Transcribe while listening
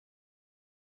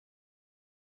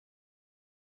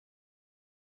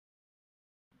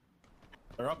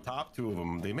They're up top, 2 of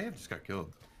them. They may have just got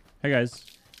killed. Hey guys.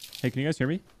 Hey, can you guys hear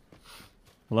me?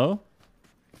 Hello?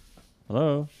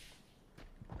 Hello?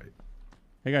 Right.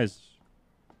 Hey guys.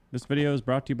 This video is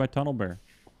brought to you by Tunnel Bear.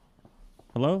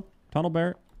 Hello? Tunnel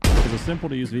Bear is a simple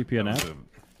to use VPN app.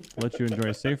 Lets you enjoy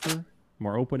a safer,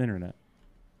 more open internet.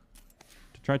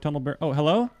 To try Tunnel Bear. Oh,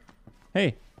 hello?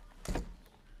 Hey.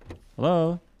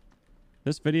 Hello?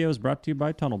 This video is brought to you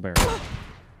by Tunnel Bear.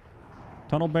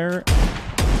 Tunnel Bear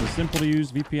is a simple to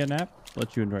use VPN app.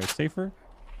 Lets you enjoy a safer,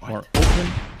 more open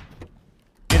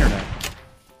internet.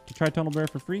 To try Tunnel Bear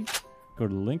for free, go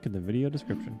to the link in the video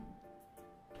description.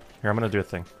 Here, I'm going to do a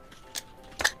thing.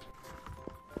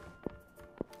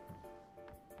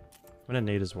 I'm going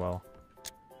to nade as well.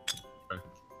 Okay.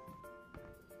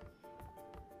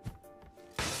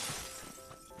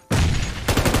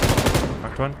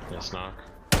 Knocked one. Yes, knock.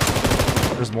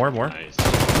 There's more. Nice.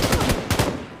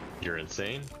 You're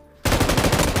insane.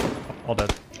 All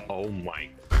dead. Oh my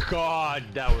god,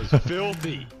 that was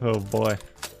filthy. Oh boy.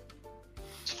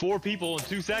 It's 4 people in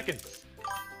 2 seconds.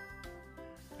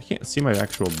 I can't see my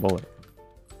actual bullet.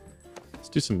 Let's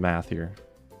do some math here.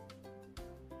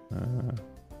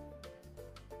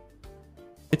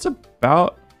 It's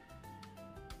about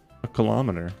a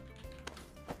kilometer.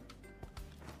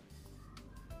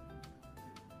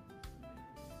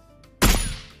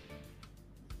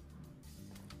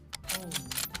 Oh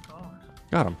god.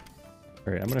 Got him.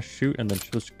 All right, I'm gonna shoot and then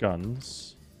switch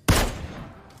guns.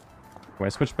 When I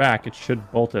switch back, it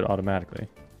should bolt it automatically.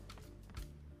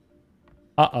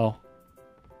 Uh-oh.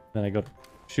 Then I go to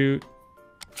shoot.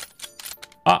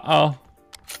 Uh-oh.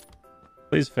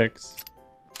 Please fix.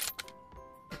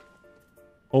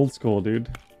 Old school, dude.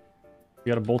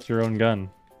 You gotta bolt your own gun.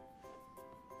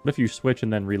 What if you switch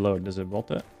and then reload? Does it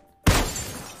bolt it?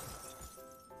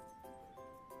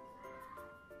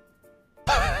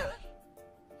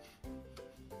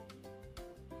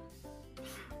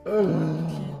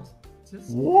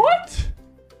 What?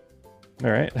 All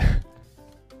right.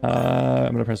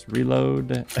 I'm gonna press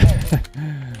reload.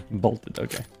 Bolted.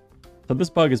 Okay. So this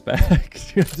bug is back.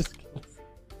 Just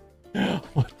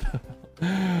what the?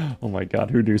 Oh my god,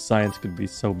 who knew science could be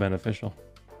so beneficial?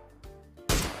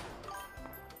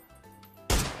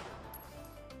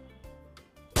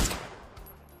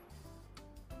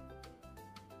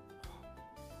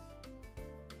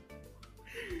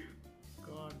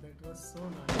 God, that was so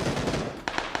nice.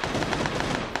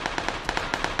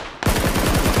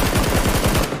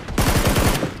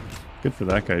 Good for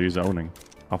that guy who's owning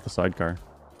off the sidecar.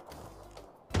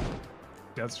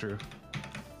 That's true.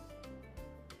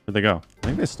 Where'd they go? I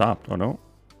think they stopped. Oh no.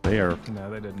 They are. No,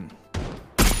 they didn't.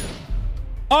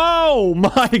 Oh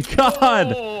my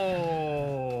god!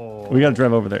 Oh. We gotta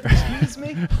drive over there. Excuse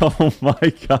me? Oh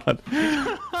my god.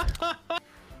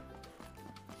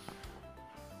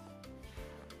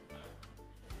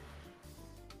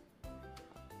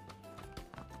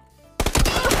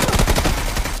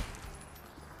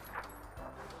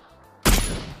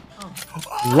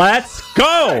 Let's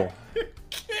go! You're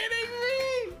kidding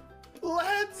me!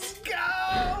 Let's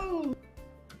go!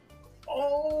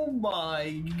 Oh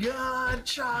my god,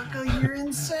 Choco, you're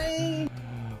insane!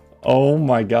 Oh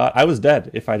my god. I was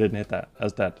dead if I didn't hit that. I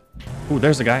was dead. Ooh,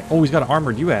 there's a guy. Oh, he's got an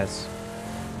armored US.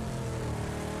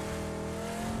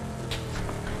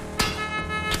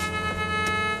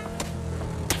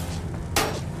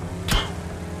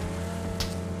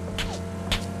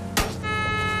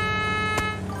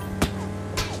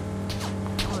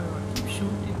 Oh, keep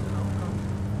shooting, how come?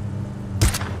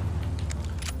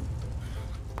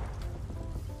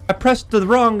 I pressed the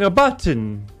wrong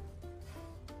button.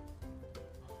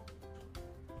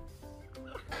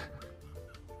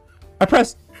 I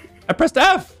pressed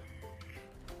F.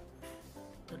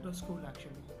 That was cool,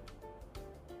 actually.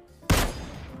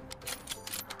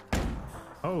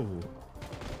 Oh.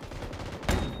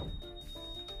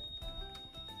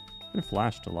 I've been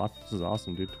flashed a lot. This is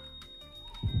awesome, dude.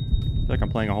 I feel like I'm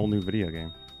playing a whole new video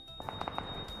game.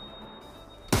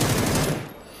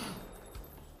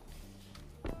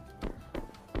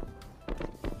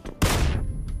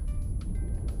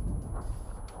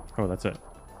 Oh, that's it.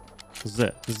 This is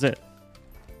it. This is it.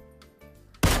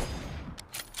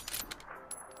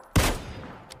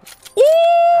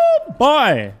 Ooh,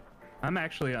 boy. I'm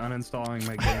actually uninstalling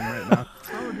my game right now.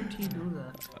 How did he do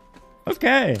that?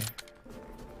 Okay.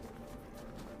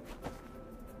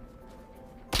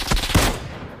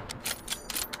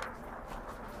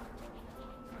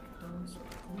 That was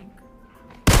quick.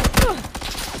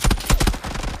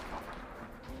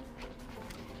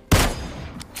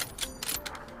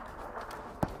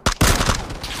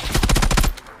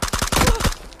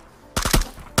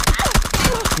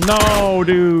 No,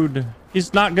 dude.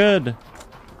 He's not good.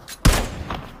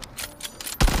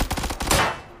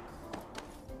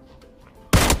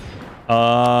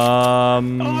 Oh,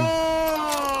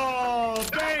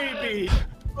 baby!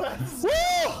 Woo!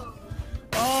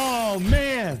 Oh,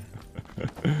 man!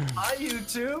 Hi,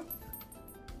 YouTube.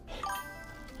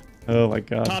 Oh my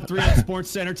god. Top 3 at Sports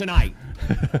Center tonight.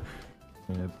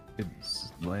 Yeah,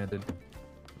 it's landed.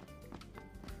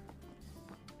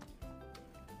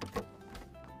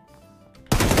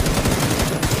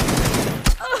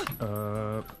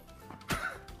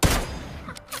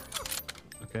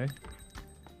 Okay.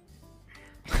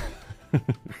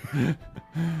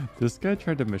 This guy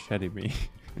tried to machete me.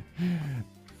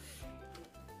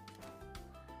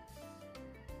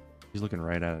 He's looking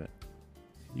right at it.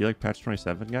 You like patch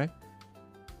 27, guy?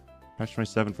 Patch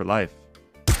 27 for life.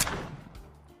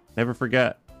 Never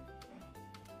forget.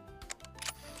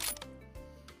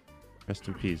 Rest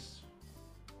in peace.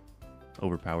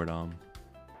 Overpowered Om.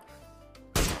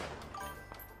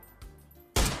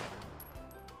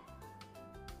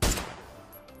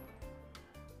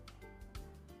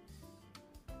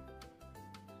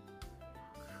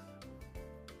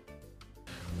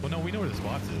 Well, no, we know where the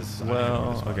spots is.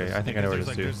 Well, okay, I think I know where it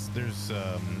is too. There's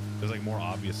like more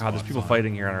obvious. God, there's spots people on it.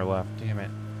 fighting here on our left. Damn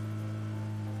it.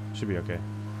 Should be okay.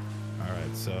 All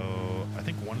right, so I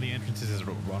think one of the entrances is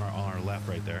on our left,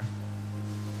 right there.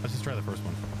 Let's just try the first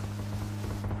one.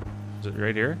 Is it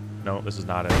right here? No, this is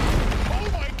not it. Oh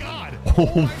my god!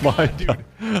 Oh my dude! god.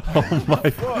 Oh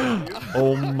my.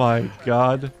 Oh my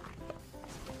god.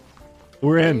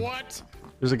 We're in. What?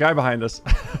 There's a guy behind us.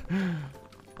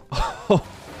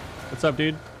 What's up,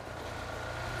 dude?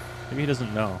 Maybe he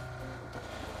doesn't know.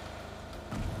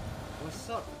 What's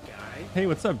up, guy? Hey,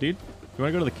 what's up, dude? You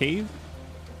want to go to the cave?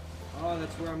 Oh,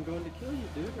 that's where I'm going to kill you,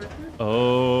 dude, right there.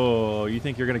 Oh, you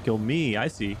think you're going to kill me? I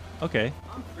see. Okay.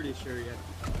 I'm pretty sure yet.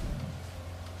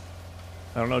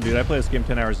 I don't know, dude. I play this game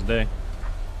 10 hours a day.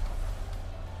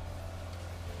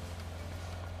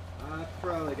 I've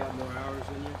probably got more hours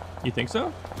than you. You think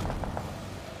so?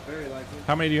 Very likely.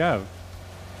 How many do you have?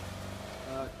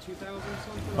 2,000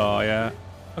 something. Oh, yeah.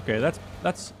 Okay, that's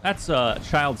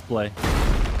child's play.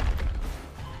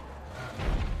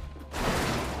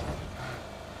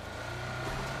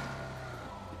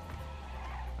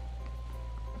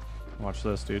 Watch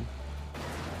this, dude.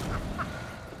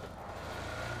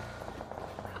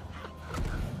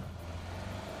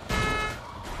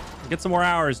 Get some more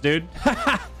hours, dude.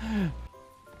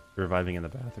 Reviving in the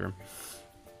bathroom.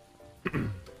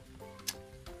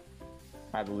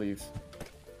 I believe.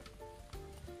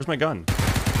 Where's my gun?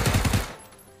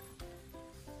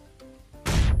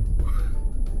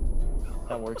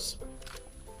 That works.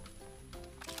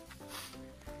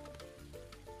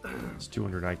 It's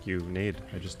 200 IQ nade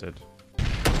I just did.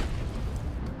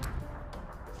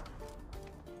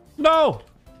 No!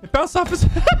 It bounced off his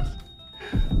head!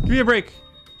 Give me a break.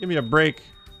 Give me a break.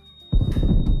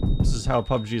 This is how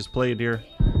PUBG is played here.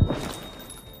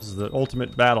 This is the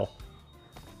ultimate battle.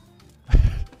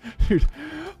 Dude,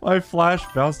 my flash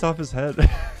bounced off his head.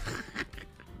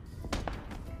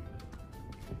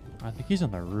 I think he's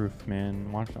on the roof, man.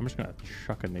 Watch, I'm just gonna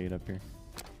chuck a nade up here.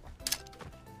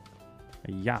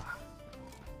 Yeah.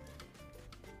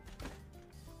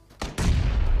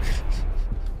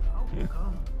 Oh,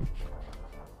 God.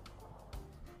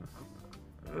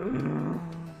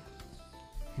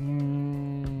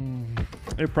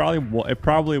 It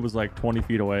probably was like 20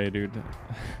 feet away, dude.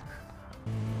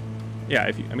 Yeah,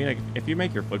 if you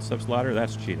make your footsteps louder,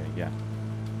 that's cheating, yeah.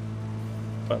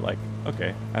 But like,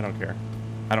 okay, I don't care.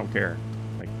 I don't care.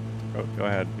 Like, go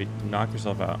ahead, knock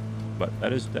yourself out. But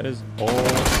that is all.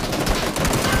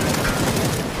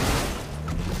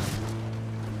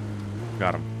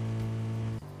 Got him.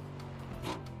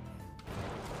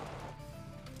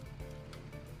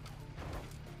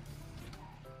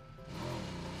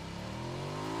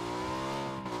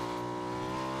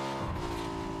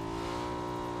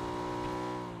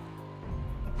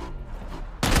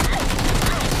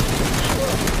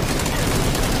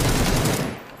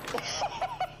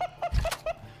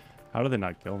 How did they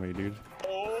not kill me, dude?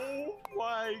 Oh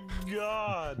my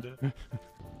god.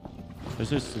 There's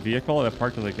this vehicle that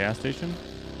parked at the gas station,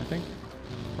 I think.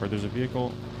 Or there's a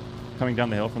vehicle coming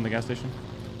down the hill from the gas station.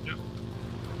 Yep.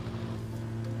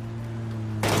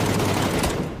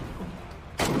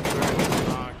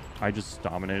 I just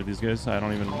dominated these guys. I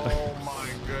don't even. Oh my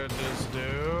goodness,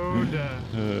 dude.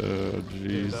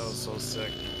 Jeez. That was so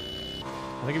sick.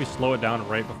 I think if you slow it down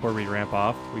right before we ramp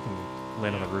off, we can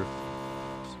land on the roof.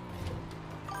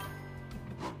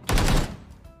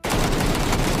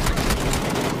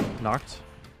 Knocked.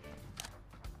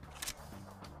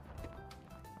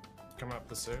 Come up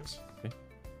the stairs.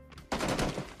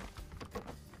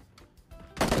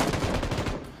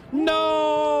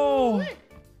 No!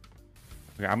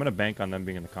 Okay, I'm gonna bank on them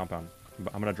being in the compound.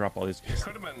 I'm gonna drop all these.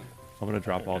 Could have been. I'm gonna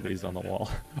drop all these on the wall.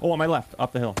 Oh, on my left,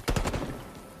 up the hill.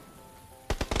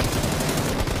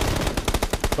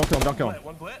 Don't kill him, don't kill him.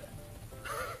 One blit.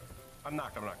 I'm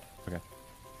knocked. Okay.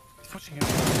 He's pushing him.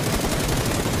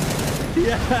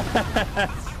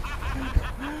 Yes!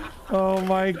 Oh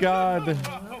my god.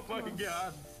 Oh my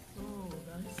god.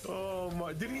 Oh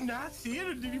my. Did he not see it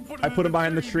or did he put it I put in him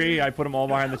behind the tree? tree. I put them all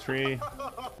behind the tree.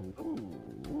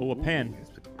 Oh, a pan.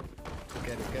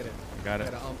 Get it. Got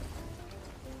it.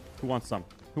 Who wants some?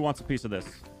 Who wants a piece of this?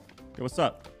 Yo, what's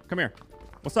up? Come here.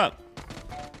 What's up?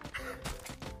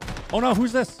 Oh no,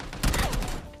 who's this?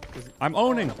 I'm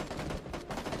owning.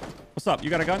 What's up? You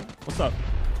got a gun? What's up?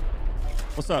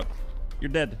 What's up? You're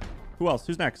dead. Who else?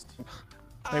 Who's next?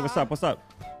 Hey, what's up? What's up?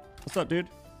 What's up, dude?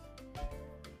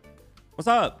 What's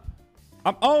up?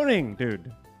 I'm owning,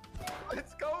 dude.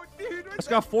 Let's go, dude. Let's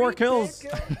got 4 kills. Do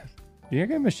you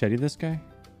think I machete this guy?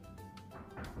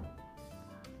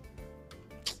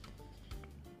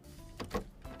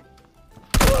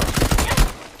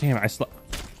 Damn,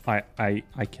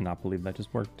 I cannot believe that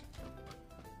just worked.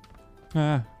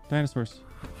 Ah, dinosaurs.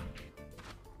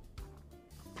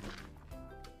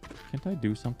 Can't I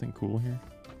do something cool here?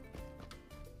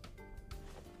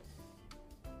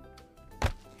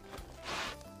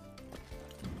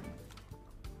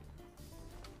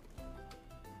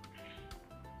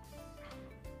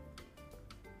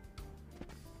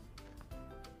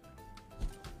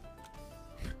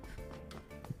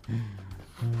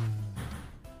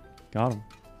 Got him.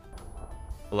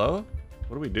 Hello?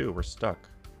 What do we do? We're stuck.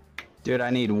 Dude, I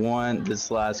need this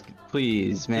last,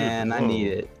 please, man. Dude, I need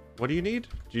it. What do you need?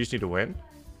 Do you just need to win?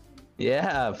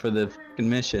 Yeah, for the fucking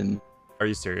mission. Are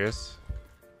you serious?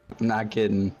 I'm not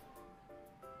kidding.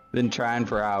 Been trying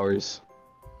for hours.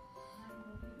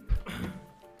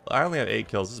 I only have 8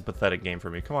 kills. This is a pathetic game for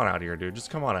me. Come on out here, dude. Just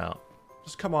come on out.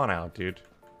 Just come on out, dude.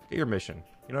 Get your mission.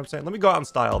 You know what I'm saying? Let me go out in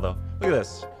style, though. Look at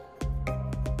this.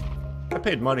 I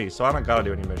paid money, so I don't gotta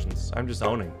do any missions. I'm just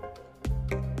owning.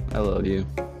 I love you.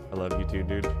 I love you too,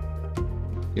 dude.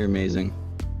 You're amazing.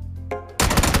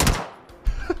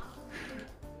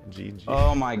 GG.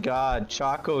 Oh my god,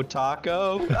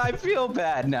 ChocoTaco. I feel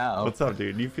bad now. What's up,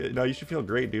 dude? You should feel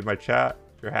great, dude. My chat.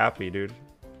 You're happy, dude.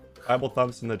 Bible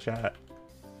thumps in the chat.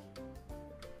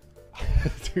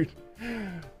 Dude.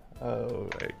 Oh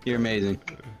my. You're amazing.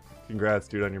 Congrats,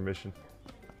 dude, on your mission.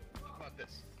 How about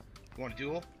this? You want a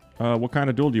duel? What kind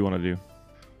of duel do you want to do?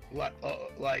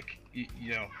 Like,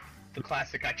 you know, the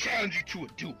classic, I challenge you to a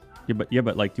duel. Yeah,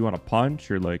 but like, do you want to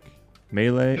punch or like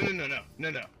melee?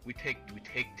 No. We take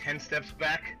 10 steps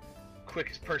back.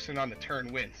 Quickest person on the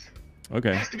turn wins. Okay.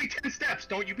 It has to be 10 steps.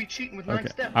 Don't you be cheating with 9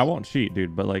 steps. I won't cheat,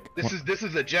 dude, but like... This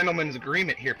is a gentleman's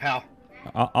agreement here, pal.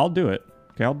 I'll do it.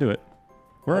 Okay, I'll do it.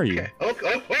 Where are you?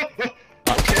 Okay.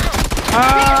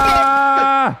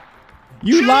 Ah!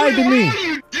 You lied to me!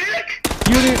 You dick!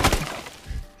 You didn't...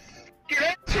 Get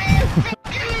out! Pal!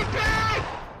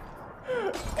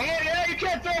 Oh yeah, you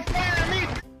can't throw fire at me!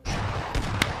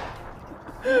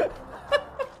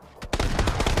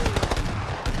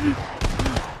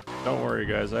 Don't worry,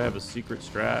 guys. I have a secret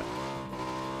strat.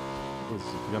 This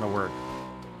is gonna work.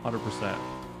 100%.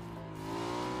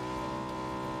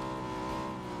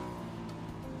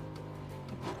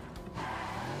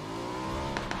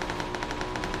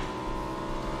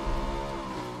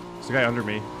 There's a guy under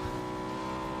me.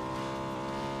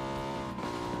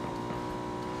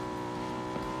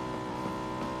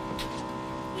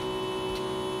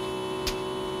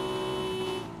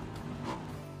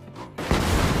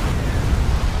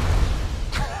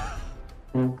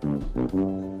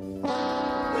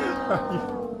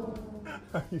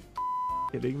 Are you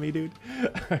kidding me, dude?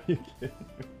 Are you kidding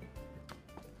me?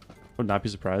 I would not be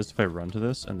surprised if I run to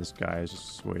this and this guy is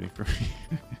just waiting for me.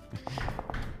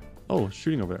 Oh,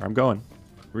 shooting over there. I'm going.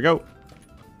 Here we go.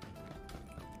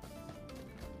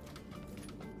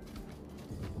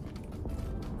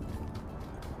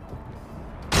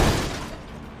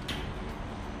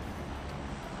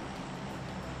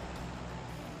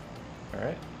 All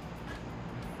right.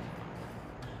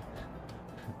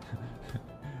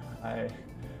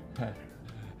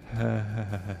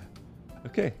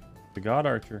 Okay. The God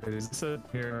Archer. Is this a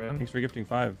here? Thanks for gifting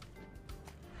 5.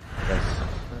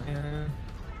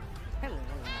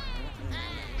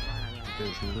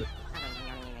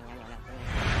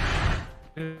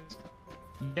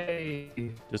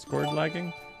 Yay. Discord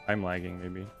lagging? I'm lagging,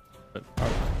 maybe. But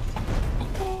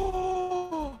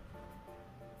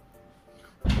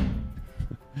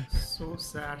So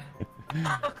sad.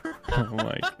 Oh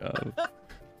my god.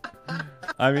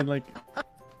 I mean, like,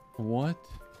 what?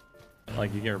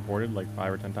 Like, you get reported like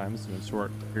 5 or 10 times in a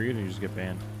short period and you just get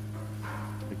banned.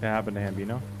 Like, that happened to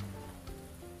Hambino.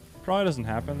 Probably doesn't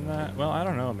happen that. Well, I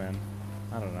don't know, man.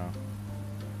 I don't know.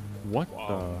 What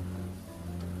Wow.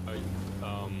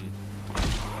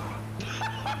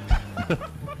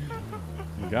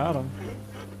 You got him.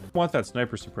 I want that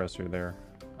sniper suppressor there.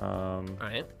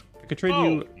 Alright. I could trade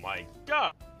you. Oh my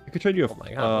god. I could trade you a. Oh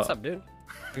my god, what's up, dude?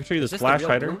 I could trade you Is this the flash real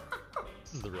hider. boom?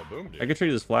 This is the real boom, dude. I could trade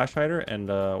you this flash hider and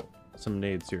some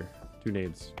nades here. 2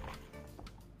 nades.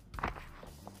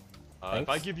 If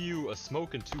I give you a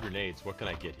smoke and 2 grenades, what can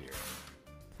I get here?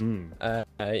 You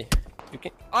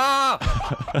can. Ah!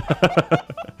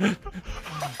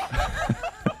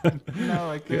 No,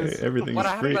 like this. Okay, everything What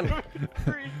is free. happened?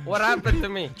 What happened to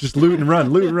me? Just loot and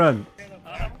run, loot and run.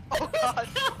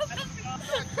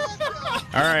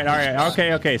 All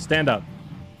right, okay, stand up.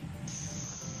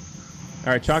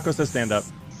 All right, Choco says stand up.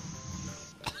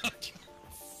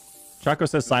 Choco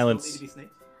says silence.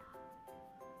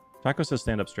 Choco says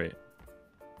stand up straight.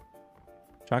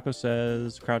 Choco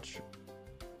says crouch.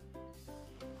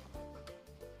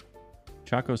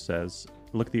 Choco says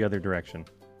look the other direction.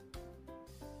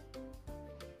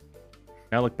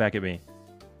 Now look back at me.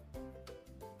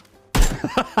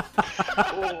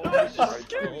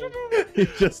 He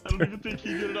just I don't even think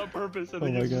he did it on purpose. I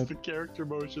think it's just the character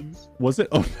motions. Was it?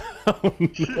 Oh no.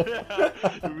 Yeah,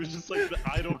 it was just like the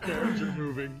idle character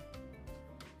moving.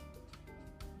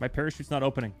 My parachute's not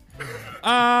opening.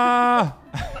 Ah!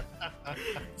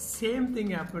 Same thing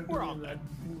happened to me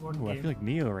in one Ooh, I game. feel like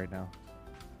Neo right now.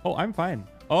 Oh, I'm fine.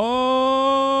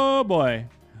 Oh boy.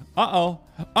 Uh-oh.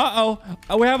 Uh-oh.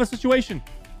 Oh, we have a situation.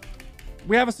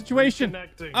 We have a situation.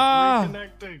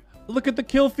 Reconnecting. Look at the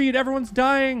kill feed. Everyone's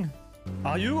dying.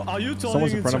 Are you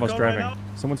Someone's in front of us driving.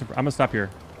 Someone's in I'm gonna stop here.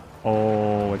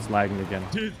 Oh, it's lagging again.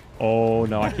 Dude. Oh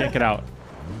no, I can't get out.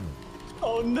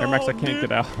 Oh no, Air Max, I can't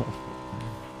get out.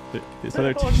 This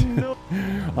other team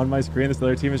on my screen, this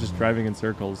other team is just driving in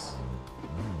circles.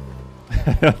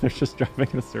 They're just driving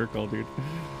in a circle, dude.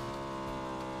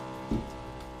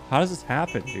 How does this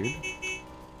happen, dude?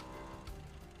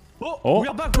 Oh, we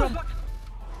are back,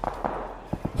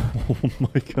 Oh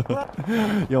my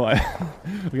god. Yo,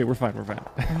 okay, we're fine,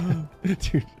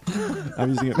 Dude,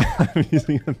 I'm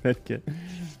using a med kit.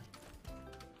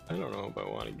 I don't know if I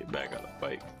want to get back on the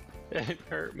bike. It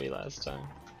hurt me last time.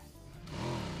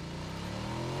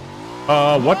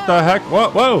 What the heck?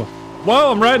 Whoa,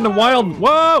 I'm riding a wild.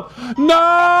 Whoa,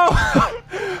 no!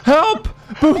 Help!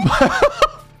 Boom!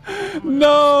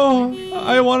 No,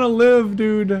 I want to live,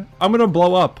 dude. I'm gonna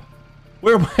blow up.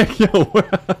 Where am I?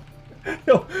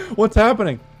 Yo, what's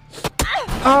happening?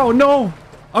 Oh no,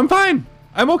 I'm fine.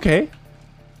 I'm okay.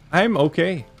 I'm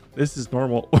okay. This is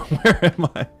normal. Where am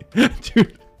I,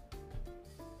 dude?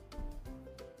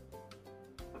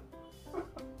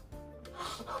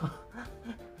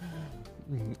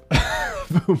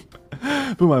 Boom.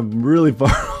 Boom, I'm really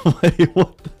far away.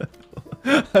 What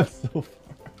the hell?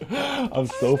 I'm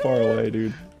so far away,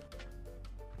 dude.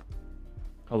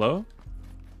 Hello?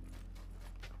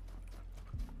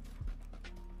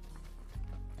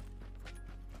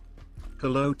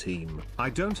 Hello team,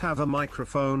 I don't have a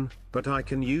microphone, but I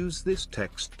can use this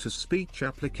text-to-speech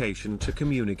application to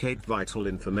communicate vital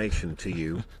information to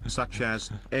you, such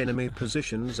as enemy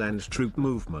positions and troop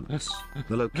movements,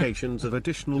 the locations of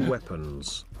additional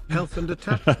weapons, health and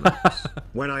attachments,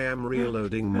 when I am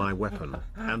reloading my weapon,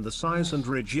 and the size and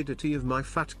rigidity of my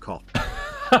fat cock.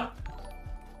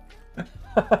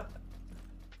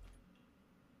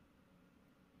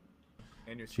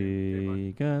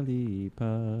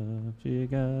 Jigglypuff,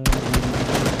 Jigglypuff,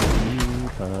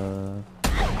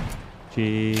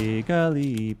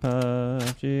 Jigglypuff,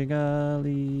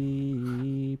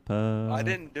 Jigglypuff. I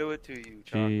didn't do it to you,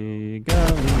 Choco.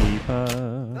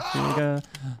 Jigglypuff,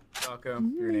 Choco,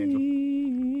 you're an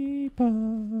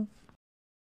angel.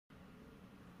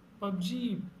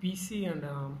 PUBG, PC and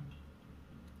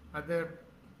other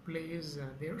players,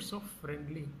 they are so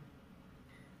friendly.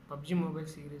 PUBG Mobile,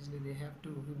 seriously, they have to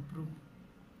improve.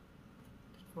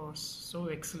 It was so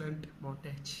excellent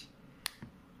montage.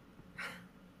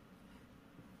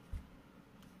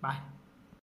 Bye.